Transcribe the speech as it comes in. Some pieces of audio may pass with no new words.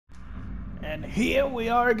And here we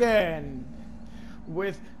are again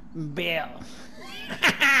with Bill.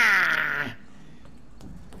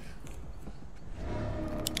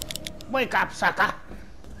 Wake up, sucker!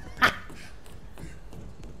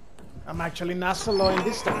 I'm actually not soloing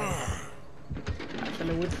this time.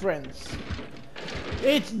 Actually with friends.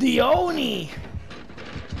 It's the Oni!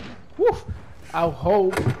 Woo!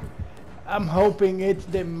 I'm hoping it's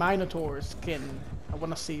the Minotaur skin. I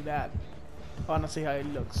wanna see that. I wanna see how it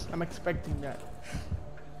looks. I'm expecting that.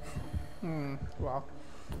 Well,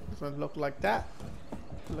 doesn't look like that.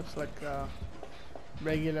 It looks like a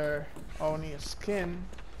regular Oni skin.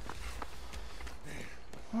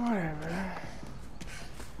 Whatever.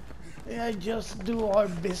 Yeah, just do our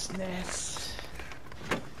business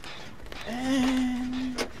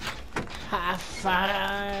and have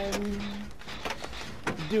fun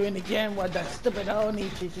doing again what that stupid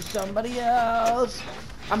Oni teaches somebody else.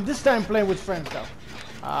 I'm this time playing with friends though.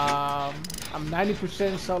 I'm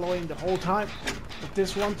 90% soloing the whole time, but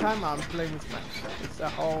this one time I'm playing with friends. It's a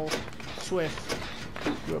whole Swift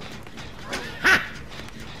group. Ha!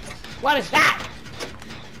 What is that?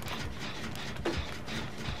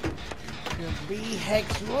 Be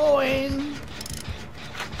Hex Ruin.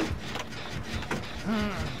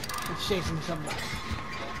 It's chasing somebody.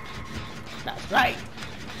 That's right.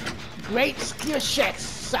 Great skill checks,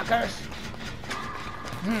 suckers.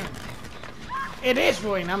 It is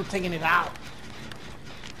ruin. I'm taking it out.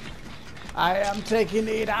 I am taking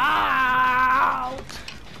it out.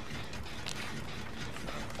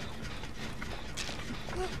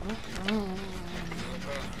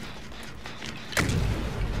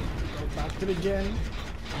 Back to the gen.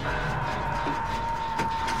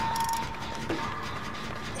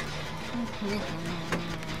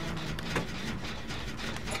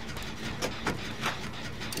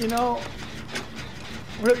 You know,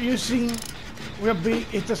 it's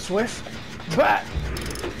a Swift, but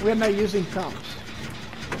we're not using comps.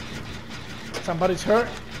 Somebody's hurt.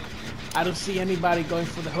 I don't see anybody going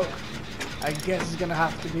for the hook. I guess it's gonna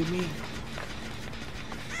have to be me.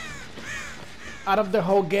 Out of the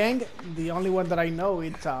whole gang, the only one that I know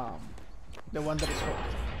is the one that is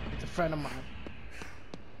hooked. It's a friend of mine.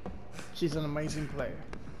 She's an amazing player.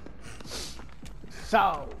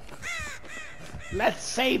 So, let's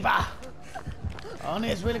save her. Oni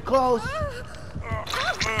is really close.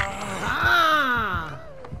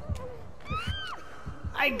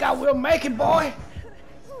 We'll make it, boy.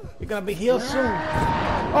 You're gonna be healed soon.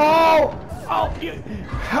 Oh, you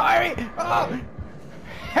hurry! Oh.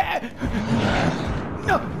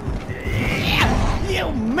 No!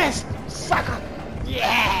 You missed, sucker!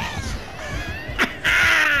 Yes!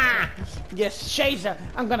 Yes, Chaser!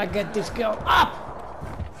 I'm gonna get this girl up!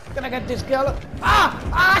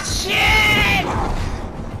 Shit!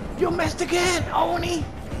 You missed again, Oni!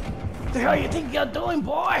 What the hell you think you're doing,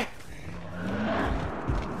 boy?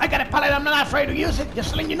 I got a pallet, I'm not afraid to use it,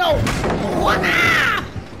 just letting you know.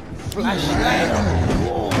 Flashlight.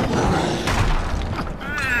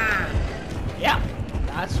 Yeah,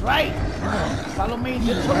 that's right. Follow me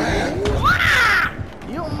into the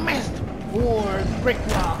You missed. Poor brick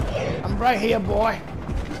wall. I'm right here, boy.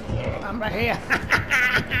 I'm right here.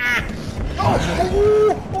 Oh,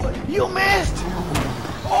 you missed.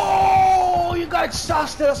 Oh, you got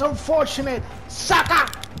exhausted. That's unfortunate. Sucker.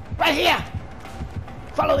 Right here.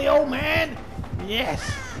 Follow the old man. Yes.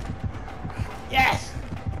 Yes.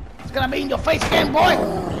 It's gonna be in your face again, boy.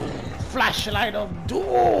 Flashlight of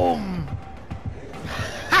doom.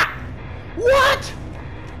 Ha! What?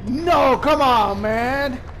 No, come on,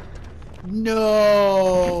 man.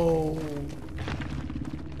 No.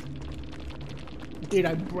 Did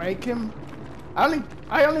I break him? I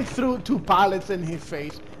only threw 2 pallets in his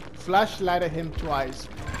face. Flashlighted him twice.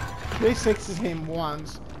 360'd him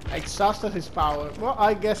once. Exhausted his power. Well,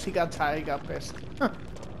 I guess he got tired, he got pissed.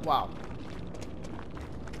 Wow.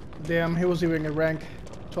 Damn, he was even in rank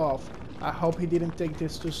 12. I hope he didn't take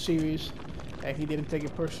this too serious. And he didn't take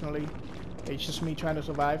it personally. It's just me trying to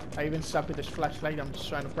survive. I even stopped with this flashlight. I'm just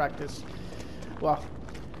trying to practice. Well,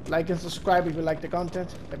 like and subscribe if you like the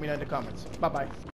content. Let me know in the comments. Bye-bye.